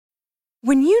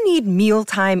When you need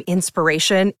mealtime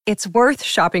inspiration, it's worth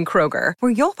shopping Kroger,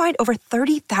 where you'll find over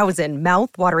 30,000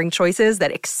 mouth-watering choices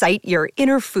that excite your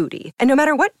inner foodie. And no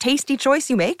matter what tasty choice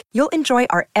you make, you'll enjoy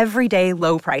our everyday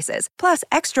low prices, plus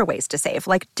extra ways to save,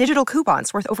 like digital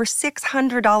coupons worth over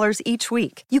 $600 each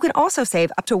week. You can also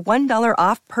save up to $1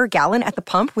 off per gallon at the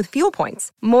pump with fuel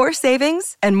points. More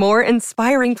savings and more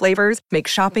inspiring flavors make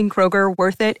shopping Kroger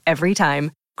worth it every time.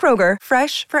 Kroger,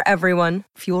 fresh for everyone.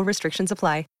 Fuel restrictions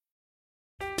apply.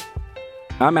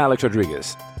 I'm Alex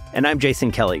Rodriguez. And I'm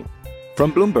Jason Kelly.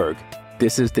 From Bloomberg,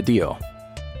 this is The Deal.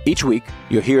 Each week,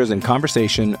 you'll hear us in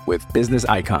conversation with business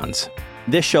icons.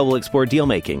 This show will explore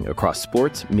deal-making across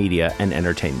sports, media, and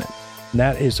entertainment.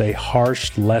 That is a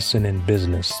harsh lesson in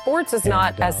business. Sports is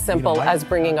not as simple as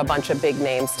bringing a bunch of big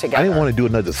names together. I didn't want to do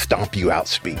another stomp you out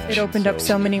speech. It opened up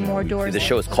so many more doors. The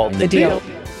show is called The Deal.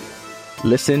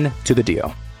 Listen to The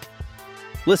Deal.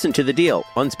 Listen to The Deal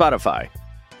on Spotify.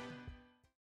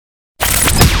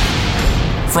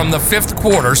 From the Fifth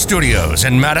Quarter Studios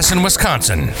in Madison,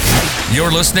 Wisconsin,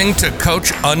 you're listening to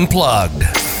Coach Unplugged.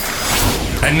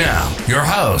 And now, your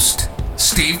host,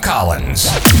 Steve Collins.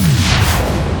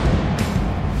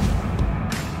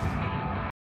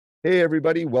 Hey,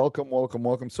 everybody. Welcome.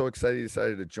 So excited you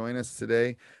decided to join us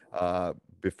today.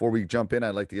 Before we jump in,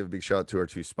 I'd like to give a big shout out to our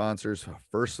two sponsors.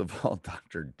 First of all,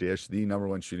 Dr. Dish, the number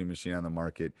one shooting machine on the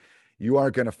market. You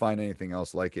aren't going to find anything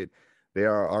else like it. They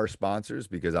are our sponsors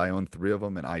because I own 3 of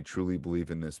them, and I truly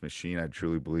believe in this machine. I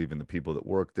truly believe in the people that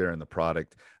work there and the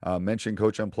product. Mention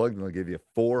Coach Unplugged, and they'll give you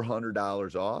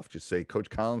 $400 off. Just say, Coach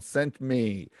Collins sent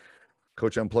me.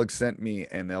 Coach Unplugged sent me,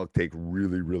 and they'll take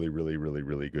really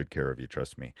good care of you.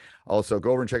 Trust me. Also,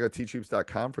 go over and check out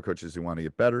teachhoops.com for coaches who want to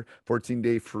get better.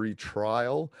 14-day free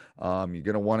trial. You're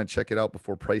going to want to check it out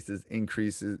before prices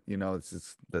increases. You know, it's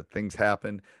just that things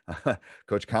happen.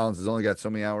 Coach Collins has only got so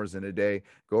many hours in a day.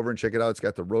 Go over and check it out. It's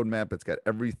got the roadmap. It's got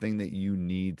everything that you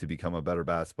need to become a better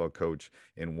basketball coach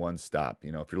in one stop.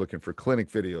 You know, if you're looking for clinic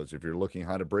videos, if you're looking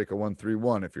how to break a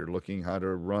 1-3-1, if you're looking how to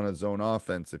run a zone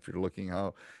offense, if you're looking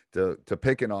how to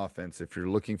pick an offense, if you're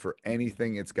looking for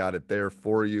anything, it's got it there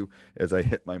for you. As I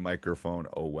hit my microphone,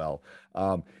 oh well.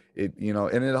 It, you know,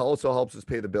 and it also helps us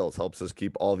pay the bills, helps us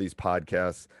keep all these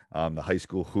podcasts, the high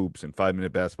school hoops and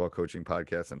 5-minute basketball coaching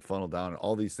podcasts and Funnel Down and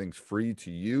all these things free to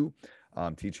you.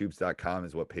 Teachhoops.com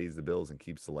is what pays the bills and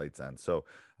keeps the lights on. So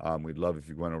we'd love if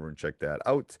you went over and check that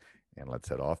out. And let's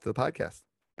head off to the podcast.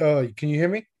 Can you hear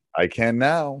me? I can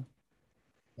now.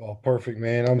 Oh, perfect,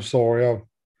 man. I'm sorry.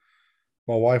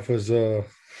 My wife was no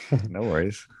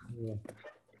worries.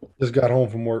 Just got home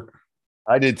from work.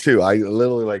 I did too. I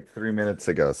literally like 3 minutes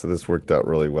ago. So this worked out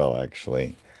really well,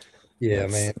 actually. Yeah,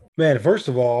 man. First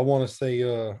of all, I want to say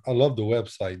I love the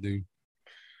website, dude.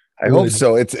 I hope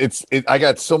so. It's I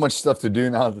got so much stuff to do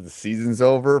now that the season's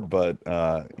over, but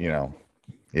you know,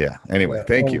 yeah. Anyway,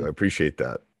 thank you. I appreciate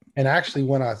that. And actually,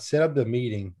 when I set up the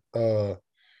meeting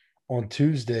on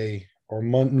Tuesday or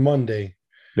Monday,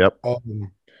 yep. I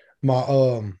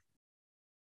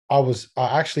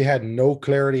actually had no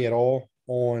clarity at all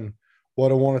on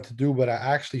what I wanted to do, but I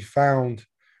actually found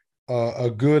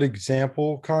a good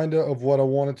example kind of what I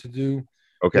wanted to do.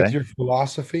 Okay. With your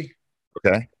philosophy.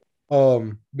 Okay.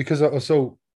 Because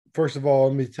so first of all,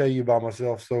 let me tell you about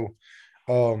myself. So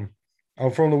I'm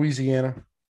from Louisiana.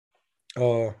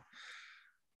 I'm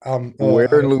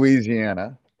where in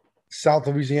Louisiana? South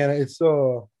Louisiana. It's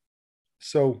so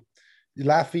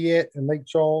Lafayette and Lake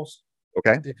Charles.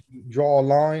 Okay. If you draw a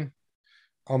line,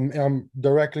 I'm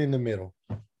directly in the middle.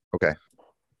 Okay.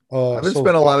 I haven't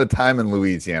spent a lot of time in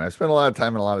Louisiana. I spent a lot of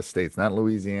time in a lot of states, not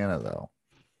Louisiana though.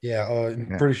 Yeah,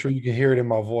 I'm pretty sure you can hear it in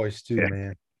my voice too,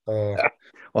 man. Well,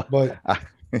 but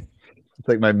it's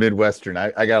like my Midwestern.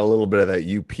 I got a little bit of that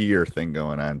UPer thing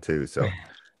going on too. So,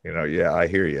 you know, yeah, I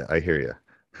hear you.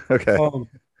 Okay.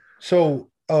 So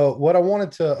what I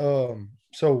wanted to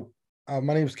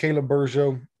my name is Caleb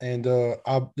Bergeau, and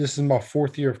this is my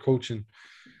 4th year of coaching.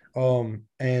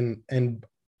 And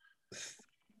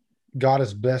God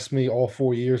has blessed me all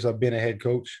 4 years I've been a head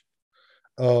coach.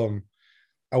 I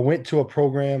went to a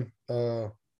program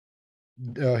here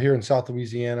in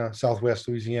Southwest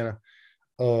Louisiana.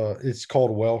 It's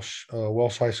called Welsh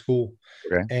High School.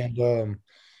 Okay. And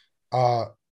I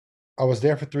was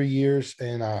there for 3 years,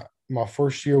 and my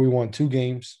first year we won 2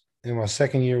 games. In my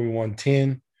second year we won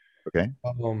 10. Okay.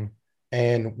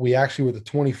 And we actually were the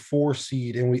 24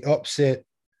 seed, and we upset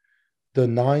the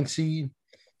 9 seed,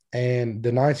 and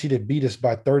the 9 seed had beat us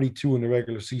by 32 in the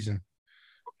regular season.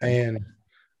 Okay. And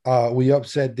we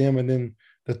upset them. And then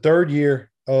the third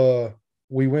year,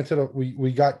 we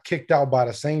got kicked out by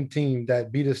the same team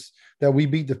that we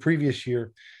beat the previous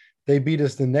year. they beat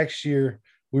us the next year.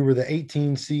 We were the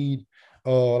 18 seed,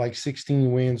 like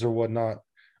 16 wins or whatnot.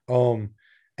 And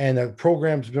the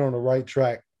program's been on the right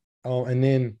track. And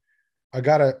then I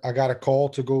got a call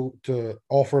to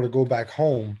offer to go back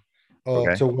home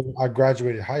to when I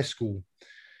graduated high school.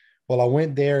 Well, I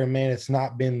went there, and man, it's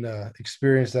not been the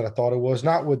experience that I thought it was.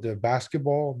 Not with the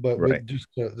basketball, but with just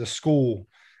the school.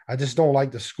 I just don't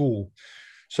like the school.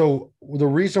 So the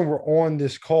reason we're on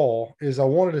this call is I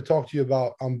wanted to talk to you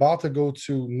about. I'm about to go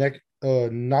to next,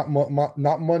 not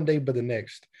Monday, but the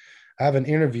next. I have an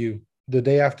interview the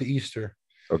day after Easter.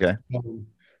 Okay.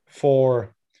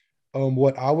 For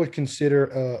what I would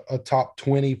consider a top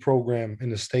 20 program in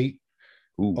the state.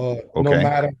 Ooh,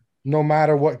 okay. No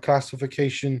matter what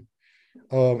classification.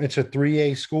 It's a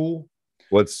 3A school.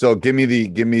 So give me the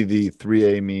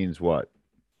 3A means what?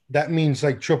 That means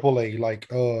like AAA, like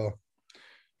the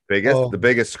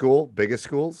biggest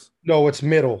schools? No, it's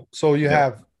middle. So you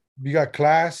got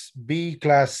class B,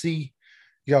 class C,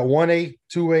 you got 1A,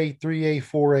 2A, 3A,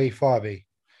 4A, 5A.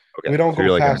 Okay. We don't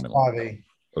go past 5A.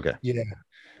 Okay. Yeah.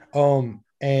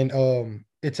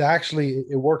 It's actually,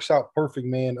 it works out perfect,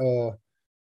 man.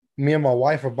 Me and my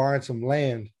wife are buying some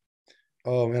land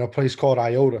in a place called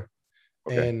Iota.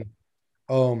 Okay.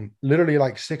 And literally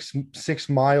like six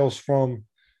miles from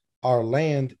our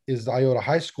land is the Iota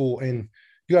High School. And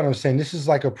you gotta understand, this is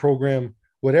like a program,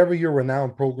 whatever your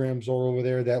renowned programs are over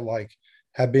there that like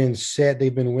have been set,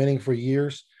 they've been winning for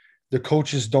years, the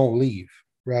coaches don't leave,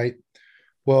 right?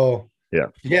 Well, yeah.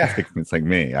 It's like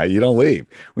me. You don't leave.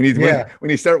 When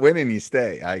you start winning, you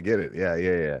stay. I get it.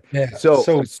 Yeah.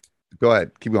 So go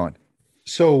ahead. Keep going.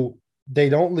 So they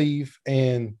don't leave,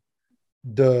 and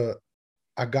me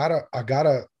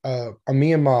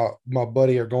and my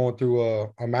buddy are going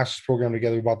through a master's program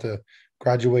together. We're about to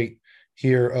graduate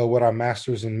here with our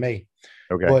master's in May.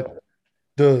 Okay. But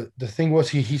the thing was,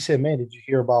 he said, man, did you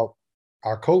hear about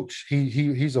our coach?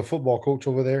 He's a football coach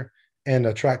over there and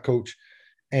a track coach.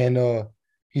 And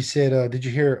he said, did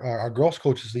you hear our girls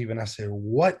coach is leaving? I said,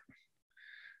 what?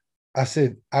 I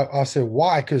said,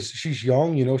 why? Because she's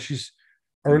young, she's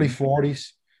early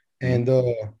 40s. And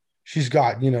she's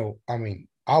got,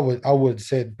 I would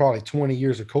said probably 20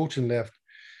 years of coaching left.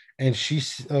 And she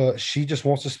just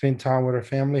wants to spend time with her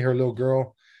family. Her little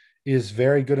girl is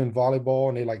very good in volleyball,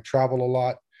 and they like travel a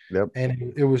lot. Yep.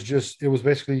 And it was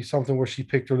basically something where she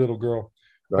picked her little girl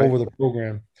over the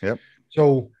program. Yep.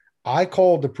 So I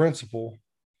called the principal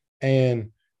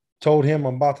and told him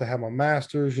I'm about to have my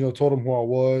master's, told him who I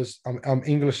was. I'm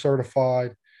English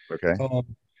certified. Okay.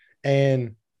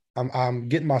 And I'm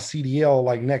getting my CDL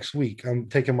like next week. I'm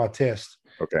taking my test.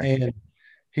 Okay. And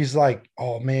he's like,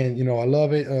 oh man, I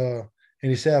love it. And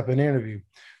he set up an interview.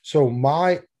 So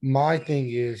my thing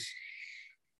is,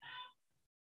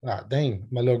 dang,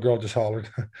 my little girl just hollered.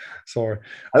 Sorry.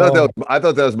 I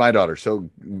thought that was my daughter. So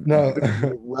no,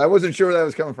 I wasn't sure where that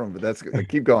was coming from, but that's good.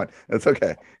 Keep going. That's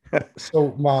okay.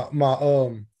 So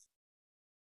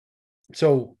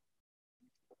so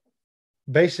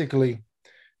basically,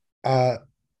 I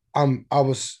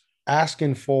was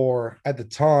asking for, at the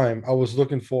time, I was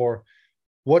looking for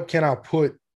what can I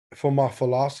put for my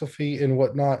philosophy and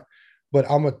whatnot, but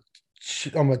I'm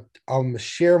gonna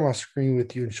share my screen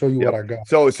with you and show you what I got.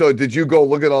 So did you go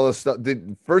look at all this stuff?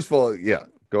 First of all, yeah,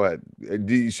 go ahead.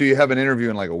 So you have an interview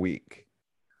in like a week?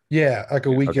 Yeah, like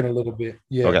a week and a little bit.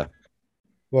 Yeah. Okay.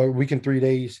 Well, a week and 3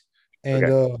 days. And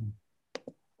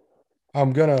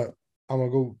I'm gonna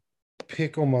go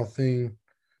pick on my thing.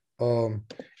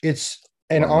 It's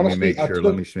and honestly,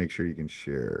 let me make sure you can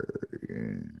share.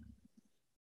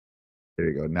 There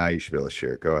you go. Now you should be able to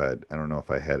share it. Go ahead. I don't know if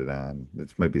I had it on.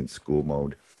 This might be in school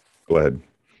mode. Go ahead.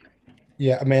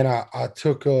 Yeah, man, I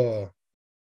took a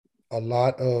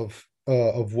lot of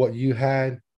what you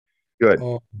had. Good.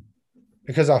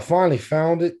 Because I finally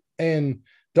found it. And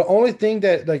the only thing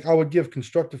that like I would give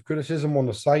constructive criticism on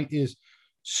the site is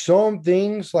some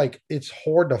things like it's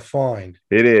hard to find.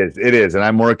 It is. And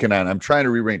I'm working on it. I'm trying to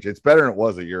rearrange. It's better than it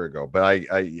was a year ago, but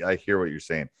I hear what you're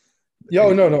saying.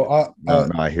 Yo, no.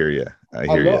 I hear you.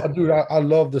 I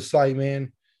love the site,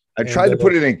 man. I tried to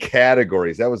put it in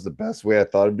categories. That was the best way I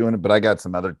thought of doing it, but I got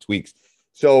some other tweaks.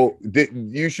 So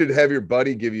you should have your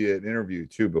buddy give you an interview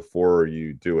too before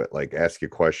you do it. Like ask you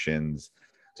questions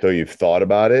till you've thought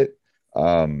about it.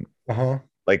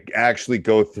 Like actually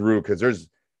go through, because there's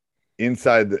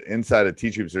inside of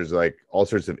Teachhoops, there's like all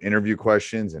sorts of interview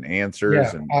questions and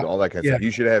answers and all that kind of stuff.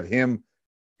 You should have him.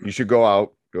 You should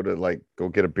go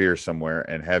get a beer somewhere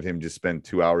and have him just spend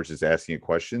 2 hours just asking you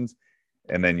questions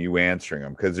and then you answering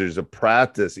them. Because there's a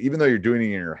practice, even though you're doing it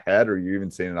in your head or you're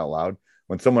even saying it out loud,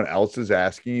 when someone else is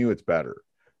asking you, it's better.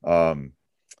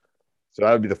 So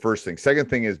that would be the first thing. Second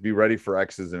thing is be ready for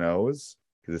X's and O's,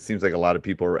 because it seems like a lot of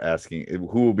people are asking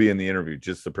who will be in the interview.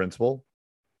 Just the principal?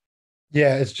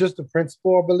 Yeah, it's just the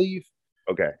principal, I believe.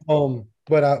 Okay.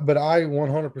 But I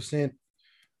 100%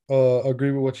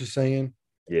 agree with what you're saying.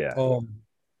 Yeah.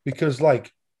 Because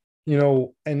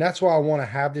and that's why I want to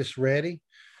have this ready.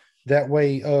 That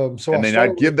way,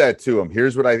 I'd give that to him.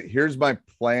 Here's my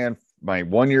plan, my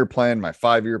 1-year plan, my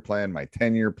 5-year plan, my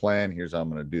 10-year plan. Here's how I'm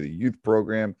going to do the youth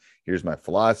program. Here's my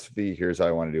philosophy. Here's how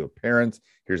I want to deal with parents.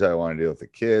 Here's how I want to deal with the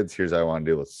kids. Here's how I want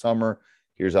to deal with summer.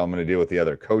 Here's how I'm going to deal with the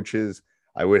other coaches.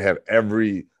 I would have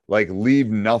leave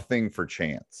nothing for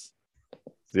chance.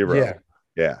 0.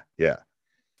 Yeah.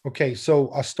 Okay,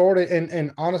 so I started,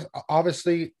 and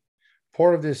obviously,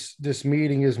 part of this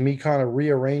meeting is me kind of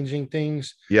rearranging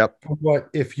things. Yep. But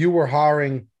if you were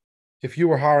hiring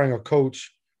a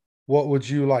coach, what would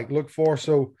you look for?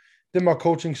 So then my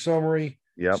coaching summary.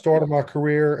 Yep. Started my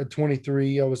career at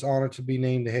 23. I was honored to be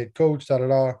named the head coach. Yep.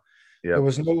 There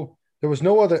was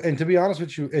no other. And to be honest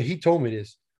with you, he told me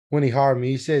this when he hired me.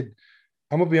 He said,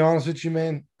 "I'm gonna be honest with you,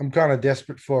 man. I'm kind of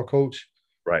desperate for a coach.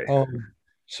 Right.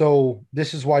 So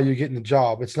this is why you're getting the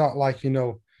job. It's not like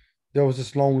there was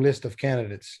this long list of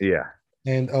candidates. Yeah.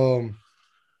 And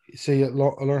so I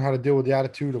learned how to deal with the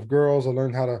attitude of girls. I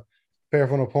learned how to prepare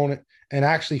for an opponent. And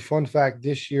actually, fun fact: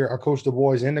 this year I coached the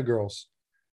boys and the girls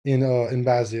in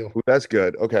Basel. Ooh, that's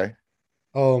good. Okay.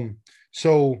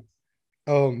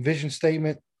 Vision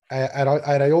statement at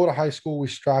Iota High School: we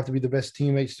strive to be the best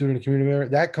teammate, student, and community member.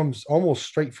 That comes almost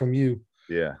straight from you.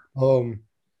 Yeah.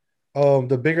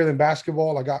 The bigger than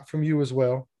basketball I got from you as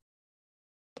well.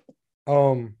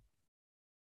 Then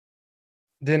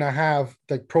I have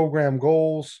program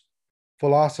goals,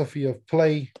 philosophy of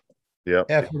play,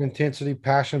 effort, intensity,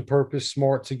 passion, purpose,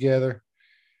 smart, together.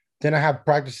 Then I have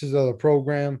practices of the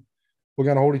program. We're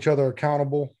going to hold each other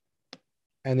accountable.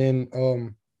 And then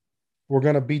we're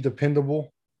going to be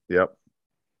dependable. Yep.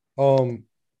 And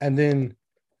then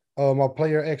my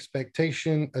player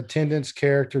expectation, attendance,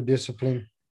 character, discipline.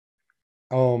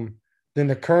 Then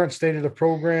the current state of the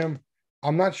program.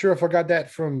 I'm not sure if I got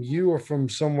that from you or from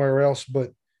somewhere else,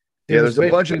 but there's a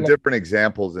bunch of different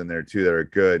examples in there too that are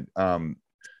good.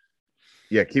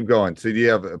 Keep going. So do you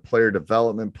have a player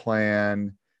development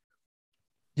plan?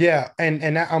 Yeah,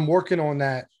 and I'm working on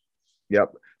that.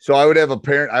 Yep. So I would have a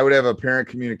parent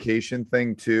communication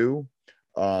thing too,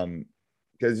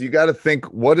 because you got to think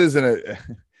what is I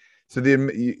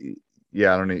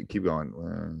don't need keep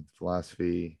going.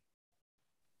 Philosophy.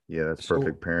 Yeah, that's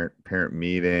perfect. Parent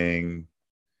meeting.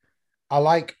 I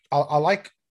like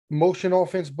motion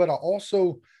offense, but I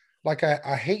also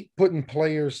I hate putting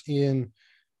players in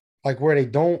where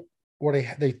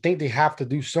they think they have to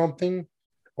do something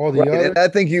or the other. And I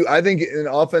think in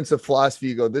offensive philosophy,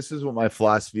 you go, this is what my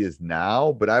philosophy is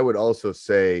now. But I would also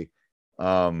say,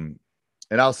 and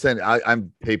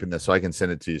I'm taping this so I can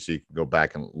send it to you so you can go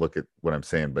back and look at what I'm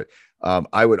saying. But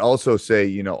I would also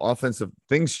say, offensive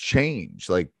things change,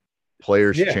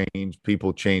 players change,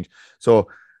 people change. So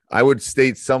I would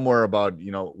state somewhere about,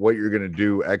 what you're going to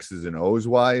do X's and O's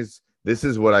wise. This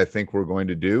is what I think we're going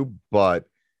to do, but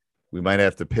we might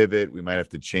have to pivot. We might have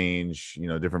to change,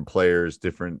 different players,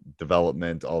 different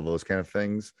development, all those kind of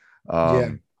things.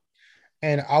 And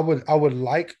I would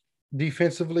like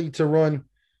defensively to run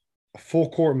full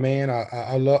court man.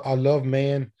 I love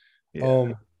man.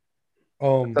 Yeah.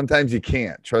 Sometimes you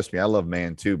can't. Trust me, I love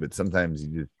man too, but sometimes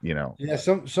Yeah,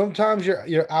 sometimes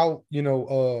you're out.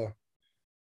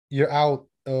 You're out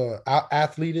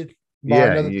athleted by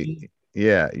another team.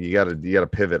 Yeah, you gotta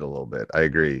pivot a little bit. I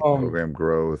agree. Program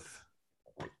growth.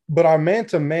 But our man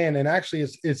to man, and actually,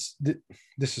 this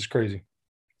is crazy.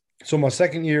 So my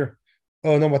third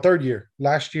year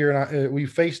last year, and we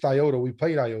faced Iota. We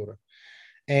played Iota,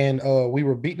 and we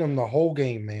were beating them the whole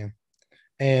game, man.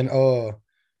 And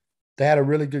they had a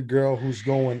really good girl who's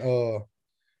going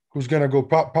to go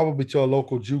probably to a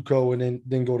local JUCO and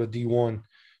then go to D1.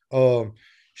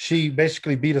 She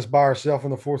basically beat us by herself in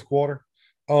the fourth quarter.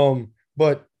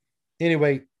 But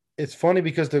anyway, it's funny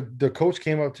because the coach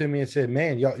came up to me and said,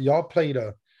 "Man, y'all played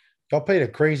a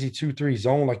crazy 2-3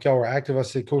 zone, y'all were active." I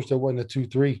said, "Coach, that wasn't a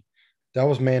 2-3. That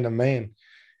was man to man."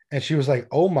 And she was like,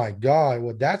 "Oh my God."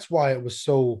 Well, that's why it was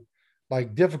so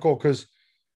difficult, because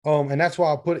and that's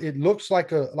why I put it looks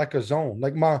like a zone.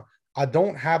 I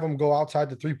don't have them go outside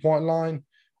the 3-point line.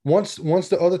 Once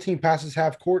the other team passes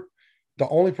half court, the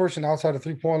only person outside the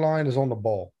 3-point line is on the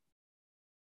ball.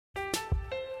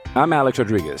 I'm Alex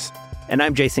Rodriguez. And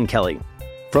I'm Jason Kelly.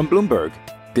 From Bloomberg,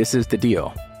 this is The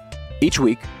Deal. Each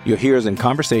week, you'll hear us in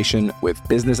conversation with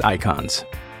business icons.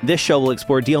 This show will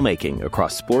explore deal making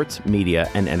across sports, media,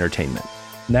 and entertainment.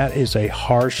 That is a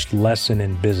harsh lesson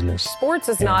in business. Sports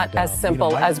is not as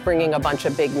simple as bringing a bunch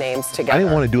of big names together. I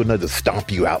didn't want to do another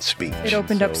stomp you out speech. It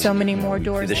opened up so many more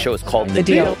doors. The show is called The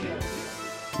Deal.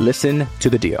 Listen to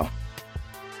the deal.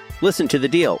 Listen to The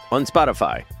Deal on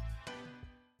Spotify.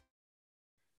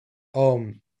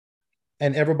 And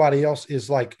everybody else is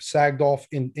like sagged off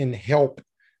in help.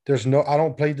 There's no, I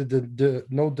don't play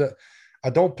I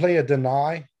don't play a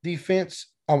deny defense.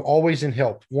 I'm always in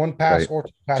help. One pass or two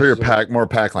passes. So you're more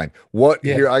pack line.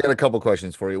 Here, I got a couple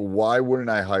questions for you. Why wouldn't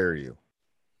I hire you?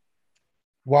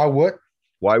 Why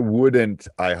wouldn't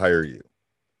I hire you?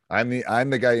 I'm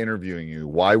the guy interviewing you.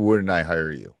 Why wouldn't I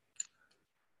hire you?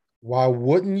 Why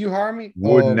wouldn't you hire me?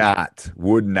 Would not.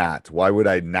 Why would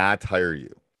I not hire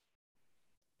you?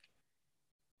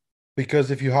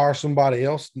 Because if you hire somebody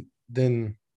else,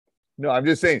 then no, I'm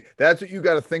just saying that's what you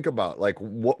got to think about. Like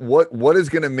what is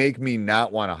going to make me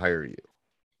not want to hire you?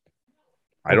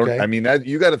 I mean, that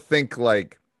you got to think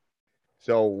like,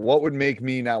 so what would make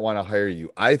me not want to hire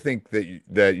you? I think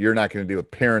that you're not going to deal with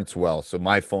parents well. So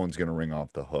my phone's going to ring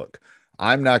off the hook.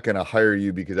 I'm not going to hire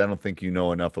you because I don't think you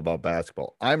know enough about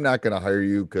basketball. I'm not going to hire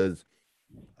you because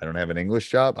I don't have an English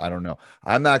job. I don't know.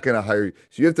 I'm not going to hire you.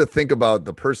 So you have to think about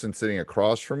the person sitting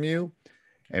across from you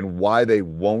and why they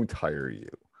won't hire you.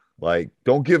 Like,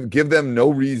 don't give them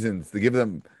no reasons. Give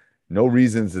them no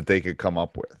reasons that they could come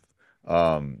up with.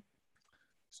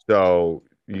 So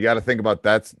you got to think about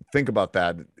that. Think about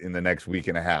that in the next week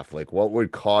and a half. Like, what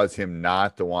would cause him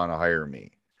not to want to hire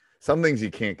me? Some things you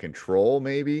can't control,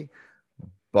 maybe,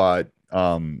 but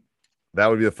that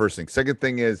would be the first thing. Second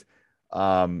thing is,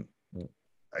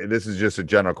 this is just a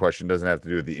general question. Doesn't have to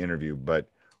do with the interview, but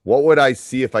what would I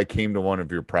see if I came to one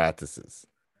of your practices?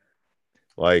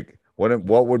 Like,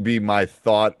 what would be my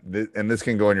thought? And this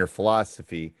can go in your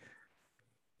philosophy.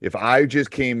 If I just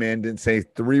came in, didn't say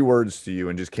 3 words to you,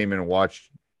 and just came in and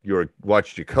watched you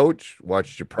coach,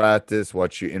 watched you practice,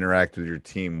 watched you interact with your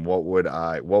team, what would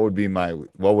I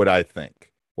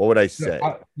think? What would I say?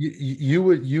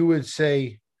 You would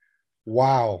say,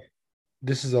 wow,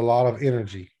 this is a lot of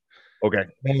energy. Okay.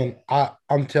 Man,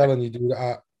 I'm telling you, dude,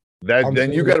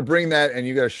 then you got to bring that, and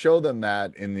you got to show them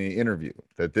that in the interview,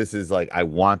 that this is like, I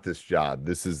want this job.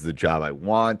 This is the job I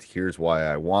want. Here's why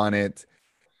I want it.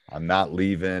 I'm not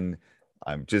leaving.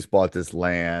 I've just bought this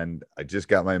land. I just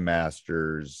got my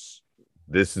master's.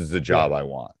 This is the job I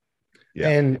want. Yeah.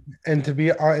 And to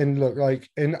be, and look, like,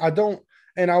 and I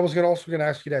was also gonna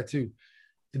ask you that too.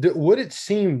 Would it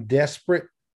seem desperate?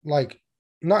 Like,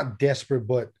 not desperate,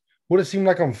 but would it seem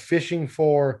like I'm fishing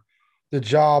for the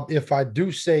job if I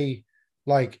do say,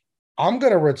 like, I'm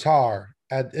gonna retire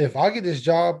if I get this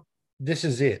job, this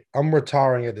is it. I'm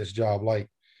retiring at this job. Like,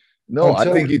 no,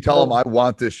 I think you tell them I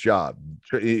want this job.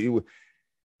 I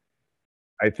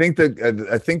think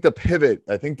the pivot,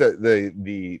 I think that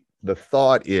the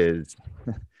thought is,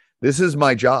 this is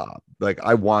my job. Like,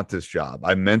 I want this job.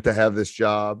 I meant to have this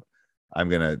job. I'm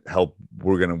going to help.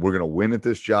 We're going to win at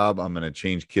this job. I'm going to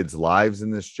change kids' lives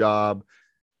in this job.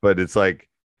 But it's like,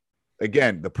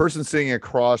 again, the person sitting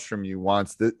across from you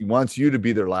wants you to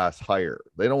be their last hire.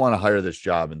 They don't want to hire this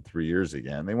job in 3 years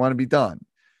again. They want to be done.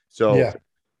 So, yeah.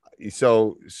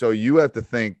 So you have to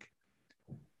think,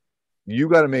 you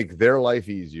got to make their life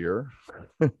easier,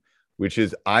 which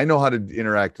is, I know how to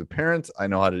interact with parents. I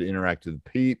know how to interact with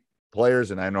players,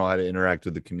 and I know how to interact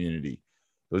with the community.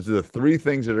 Those are the 3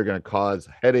 things that are going to cause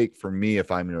headache for me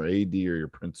if I'm your AD or your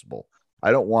principal.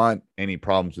 I don't want any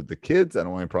problems with the kids. I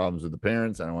don't want any problems with the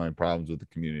parents. I don't want any problems with the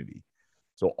community.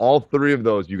 So all 3 of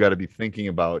those, you got to be thinking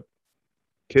about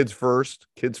kids first.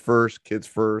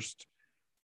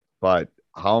 But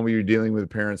how are you dealing with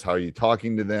parents? How are you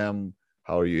talking to them?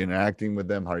 How are you interacting with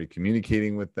them? How are you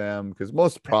communicating with them? Because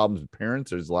most problems with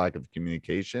parents, there's lack of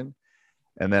communication.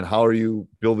 And then how are you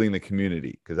building the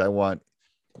community? Because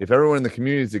if everyone in the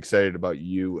community is excited about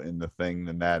you and the thing,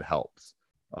 then that helps.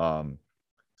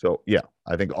 So yeah,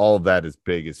 I think all of that is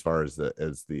big as far as the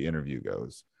interview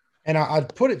goes. And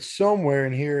I'd put it somewhere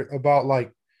in here about,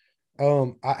 like,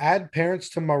 I add parents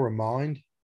to my remind.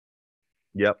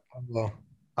 Yep.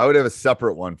 I would have a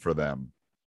separate one for them.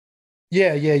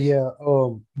 Yeah.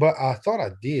 But I thought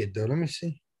I did, though. Let me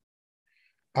see.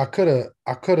 I could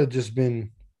have just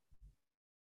been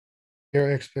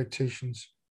their expectations.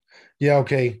 Yeah.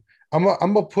 Okay. I'm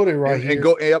gonna put it right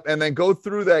here. And then go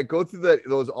through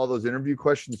all those interview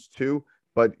questions too.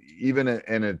 But even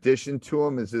in addition to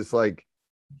them, is just like,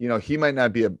 he or she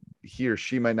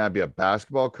might not be a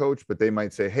basketball coach, but they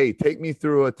might say, hey, take me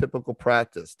through a typical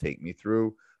practice. Take me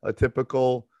through a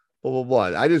typical blah, blah,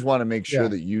 blah. I just want to make sure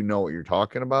that you know what you're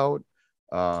talking about.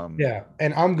 Yeah,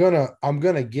 and I'm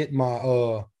gonna get my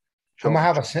I'm gonna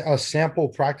have a sample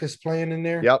practice plan in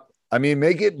there. Yep. I mean,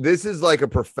 this is like a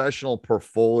professional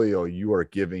portfolio you are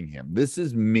giving him. This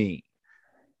is me.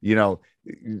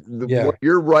 What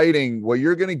you're writing, what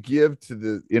you're going to give to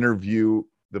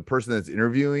the person that's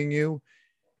interviewing you,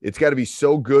 it's got to be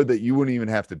so good that you wouldn't even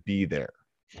have to be there.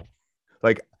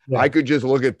 Like, I could just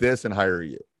look at this and hire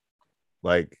you.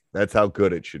 Like, that's how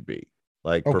good it should be.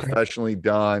 Like, professionally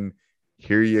done.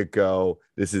 Here you go.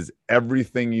 This is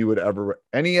everything you would ever,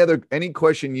 any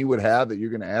question you would have that you're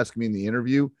going to ask me in the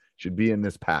interview should be in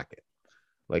this packet.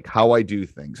 Like how I do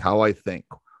things, how I think,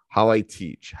 how I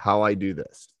teach, how I do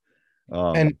this.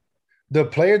 And the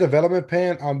player development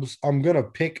plan, I'm going to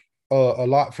pick a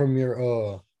lot from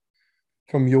yours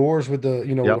with the,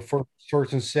 the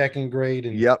first and second grade.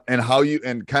 And and how you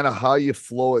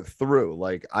flow it through.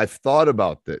 Like I've thought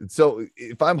about this. So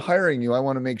if I'm hiring you, I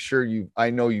want to make sure I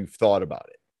know you've thought about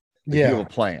it. Like you have a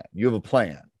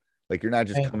plan. Like you're not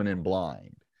just coming in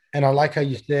blind. And I like how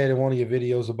you said in one of your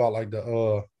videos about like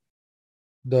the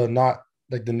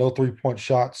no 3-point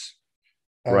shots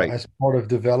as part of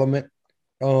development.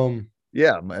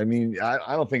 Yeah, I mean,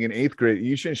 I don't think in 8th grade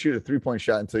you shouldn't shoot a 3-point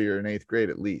shot until you're in 8th grade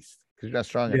at least because you're not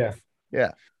strong enough.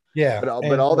 Yeah. But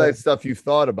all that stuff you've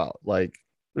thought about, like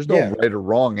there's no right or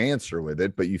wrong answer with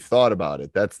it, but you've thought about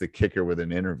it. That's the kicker with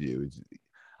an interview.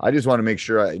 I just want to make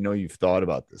sure I know you've thought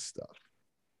about this stuff.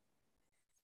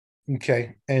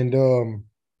 Okay, and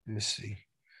let me see.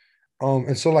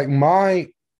 And so like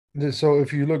so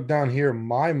if you look down here,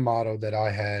 my motto that I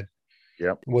had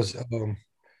was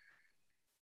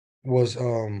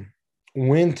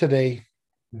win today,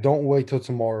 don't wait till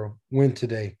tomorrow, win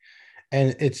today.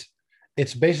 And it's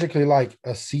basically like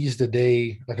a seize the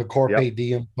day, like a carpe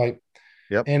diem type.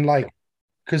 And like,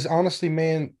 because honestly,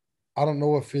 man, I don't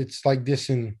know if it's like this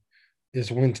in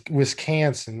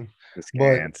Wisconsin.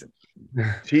 But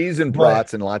cheese and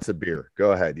brats and lots of beer.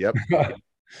 Go ahead. Yep.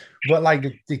 But like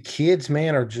the kids,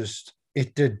 man, are just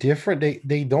they're different.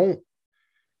 They don't.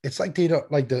 It's like they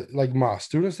don't like my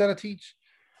students that I teach.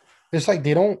 It's like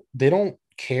they don't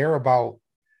care about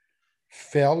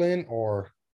failing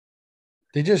or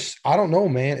they just I don't know,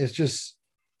 man. It's just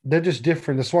they're just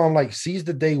different. That's why I'm like seize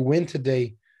the day, win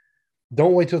today,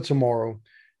 don't wait till tomorrow.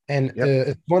 And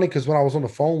it's funny because when I was on the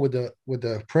phone with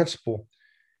the principal,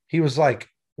 he was like,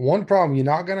 one problem you're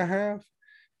not gonna have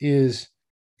is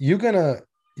you're gonna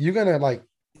like,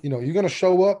 you're gonna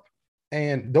show up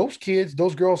and those kids,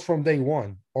 those girls from day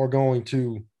one are going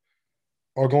to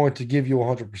give you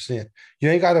 100%. You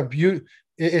ain't gotta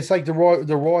it's like the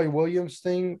Roy Williams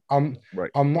thing. I'm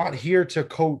not here to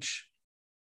coach.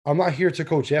 I'm not here to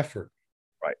coach effort.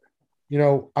 Right.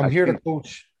 I'm here to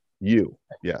coach you.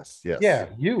 Yes. Yeah,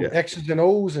 you X's and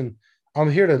O's, and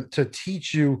I'm here to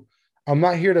teach you. I'm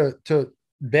not here to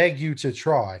beg you to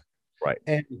try. Right.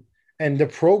 And the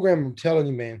program, I'm telling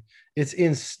you, man, it's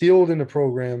instilled in the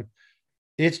program.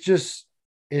 It's just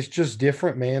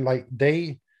different, man. Like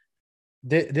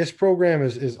this program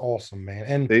is awesome,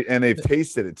 man. And they've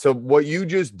tasted it. So what you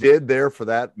just did there for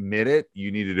that minute,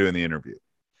 you need to do in the interview.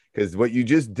 Because what you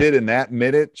just did in that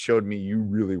minute showed me you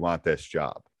really want this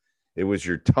job. It was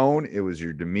your tone, it was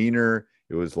your demeanor.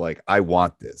 It was like, I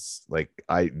want this. Like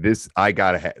I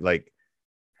gotta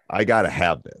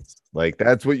have this. Like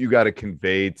that's what you got to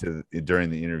convey during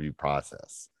the interview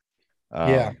process.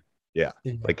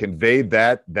 Like convey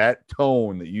that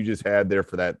tone that you just had there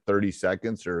for that 30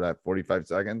 seconds or that 45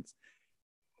 seconds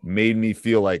made me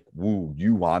feel like, woo,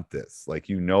 you want this. Like,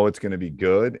 it's going to be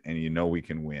good and we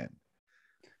can win.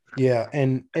 Yeah.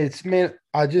 And it's, man,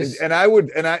 and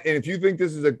if you think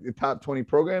this is a top 20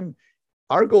 program,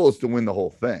 our goal is to win the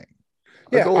whole thing.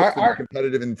 Our goal is to be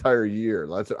competitive entire year.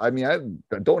 I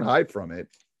don't hide from it.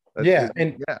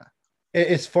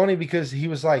 It's funny because he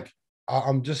was like,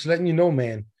 I'm just letting you know,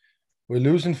 man, we're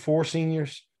losing 4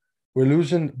 seniors. We're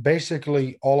losing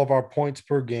basically all of our points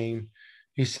per game.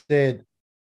 He said,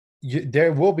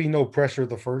 there will be no pressure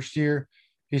the first year.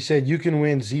 He said, you can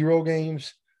win 0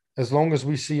 games as long as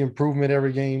we see improvement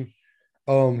every game.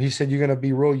 He said, you're going to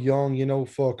be real young,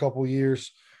 for a couple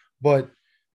years. But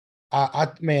I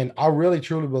really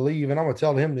truly believe, and I'm going to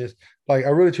tell him this, like, I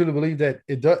really truly believe that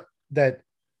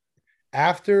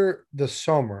after the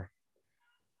summer,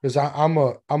 because I'm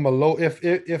a low,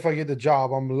 if I get the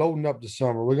job, I'm loading up the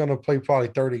summer. We're going to play probably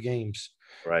 30 games.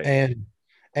 Right.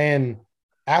 And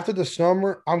after the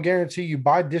summer, I'm guarantee you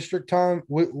by district time,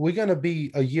 we're going to be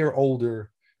a year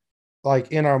older,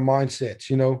 like in our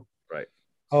mindsets, Right.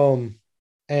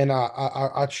 And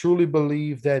I truly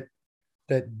believe that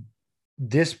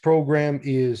this program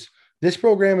is a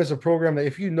program that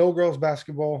if you know girls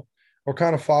basketball, or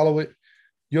kind of follow it,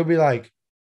 you'll be like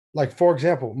for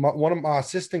example, one of my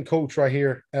assistant coach right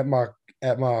here at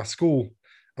my school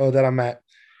that I'm at,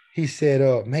 he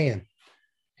said, man,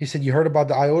 he said, you heard about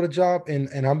the IOTA job?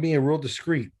 And I'm being real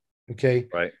discreet. Okay.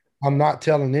 Right. I'm not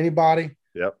telling anybody.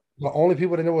 Yep. The only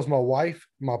people that know was my wife,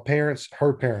 my parents,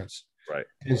 her parents. Right.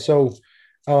 And so,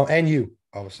 and you,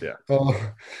 obviously. Yeah.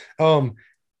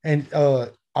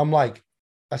 I'm like,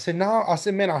 I said, no, I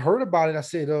said, man, I heard about it. I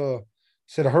said,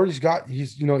 I heard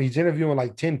he's interviewing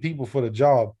like 10 people for the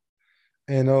job.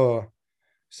 And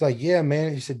it's like, yeah,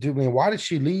 man. He said, dude, man, why did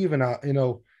she leave? And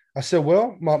I said,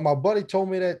 well, my buddy told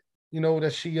me that,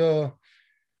 that she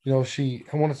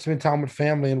wanted to spend time with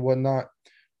family and whatnot.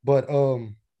 But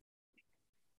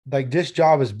like this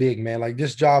job is big, man. Like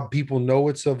this job, people know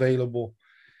it's available.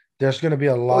 There's going to be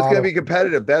a lot. It's going to be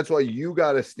competitive. That's why you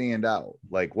got to stand out.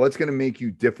 Like, what's going to make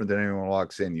you different than anyone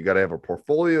walks in? You got to have a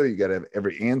portfolio. You got to have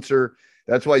every answer.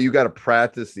 That's why you got to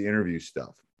practice the interview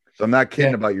stuff. So I'm not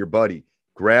kidding about your buddy.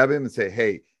 Grab him and say,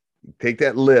 hey, take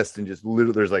that list and just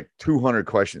literally, there's like 200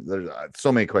 questions. There's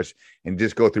so many questions, and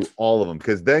just go through all of them.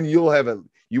 Because then you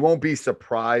won't be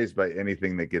surprised by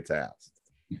anything that gets asked.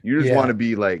 You just want to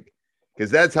be like,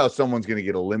 because that's how someone's going to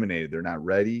get eliminated. They're not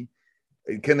ready.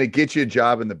 Can they get you a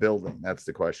job in the building? That's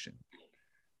the question.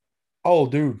 Oh,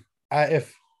 dude,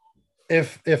 if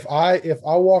I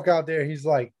walk out there, he's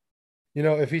like,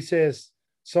 if he says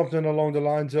something along the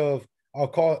lines of, I'll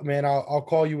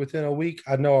call you within a week,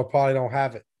 I know I probably don't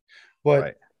have it.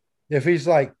 But if he's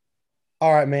like,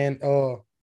 all right, man,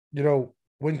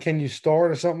 when can you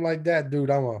start or something like that, dude,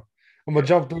 I'm gonna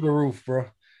jump through the roof, bro.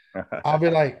 I'll be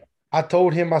like, I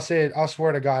told him, I said, I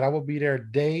swear to God, I will be there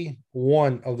day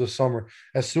one of the summer.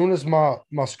 As soon as my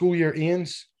school year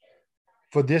ends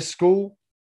for this school,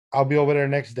 I'll be over there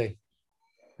next day,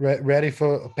 ready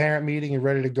for a parent meeting and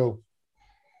ready to go.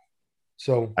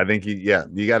 So I think, you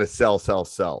got to sell.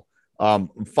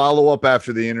 Follow up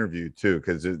after the interview too,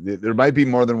 because there might be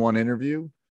more than one interview.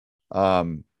 I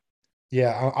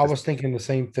was thinking the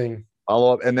same thing.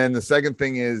 Follow up. And then the second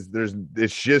thing is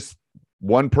it's just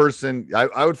one person.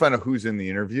 I would find out who's in the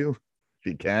interview if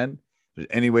you can. If there's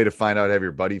any way to find out, have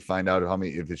your buddy find out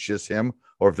if it's just him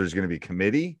or if there's going to be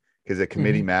committee, because the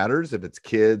committee matters. If it's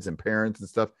kids and parents and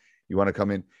stuff, you want to come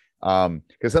in.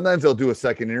 Because sometimes they'll do a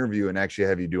second interview and actually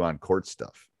have you do on court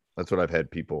stuff. That's what I've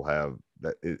had people have.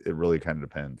 That it really kind of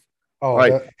depends. All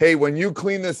right. Hey, when you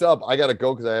clean this up, I got to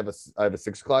go because I have a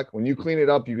 6 o'clock. When you clean it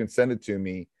up, you can send it to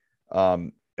me.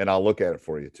 And I'll look at it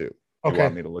for you too. Okay. You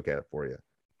want me to look at it for you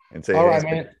and say, all right,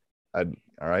 man.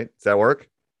 All right. Does that work?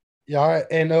 Yeah. All right.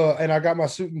 And I got my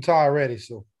suit and tie ready.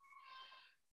 So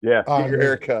yeah. Get your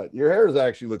hair cut. Your hair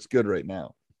actually looks good right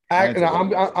now. I'm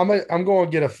going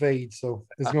to get a fade. So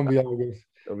it's going to be all good.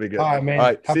 It'll be good. All right, man. All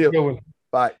right. Have see a you. Good one.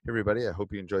 Bye, everybody. I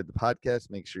hope you enjoyed the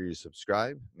podcast. Make sure you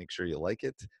subscribe. Make sure you like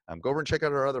it. Go over and check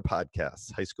out our other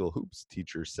podcasts, High School Hoops,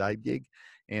 Teacher Side Gig,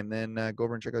 and then go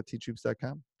over and check out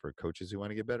teachhoops.com for coaches who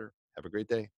want to get better. Have a great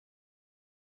day.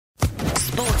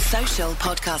 Sports Social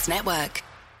Podcast Network.